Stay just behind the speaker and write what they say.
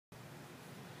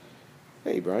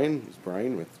Hey Brian, it's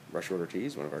Brian with Rush Order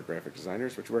Tees, one of our graphic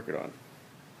designers. What you working on?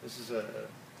 This is a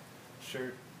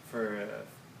shirt for a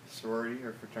sorority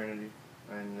or fraternity,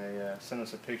 and they sent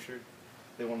us a picture.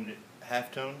 They wanted it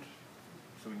half-toned,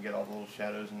 so we can get all the little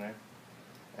shadows in there.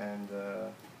 And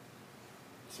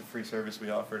it's a free service we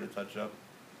offer to touch up.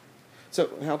 So,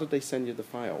 how did they send you the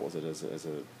file? Was it as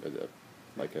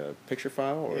like a picture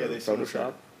file or Yeah, they sent us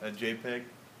Photoshop? a JPEG. They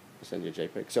send you a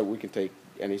JPEG. So we can take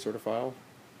any sort of file.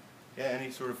 Yeah,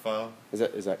 any sort of file. Is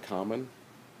that common?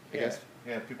 I Yeah, guess.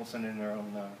 yeah. People send in their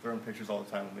own pictures all the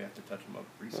time, and we have to touch them up,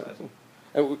 resize Oh, them.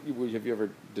 cool. And have you ever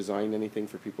designed anything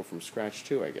for people from scratch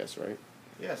too? I guess, right?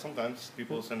 Yeah, sometimes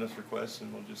people send us requests,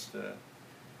 and we'll just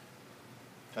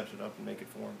touch it up and make it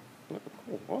for them. Oh,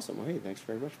 cool, awesome. Well, hey, thanks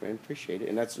very much, man. Appreciate it.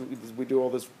 And we do all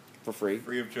this for free.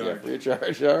 Free of charge. Yeah, free of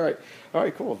charge. All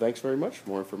right, cool. Thanks very much. For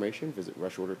more information, visit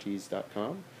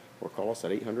rushordertees.com or call us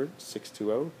at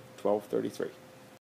 800-620-1233.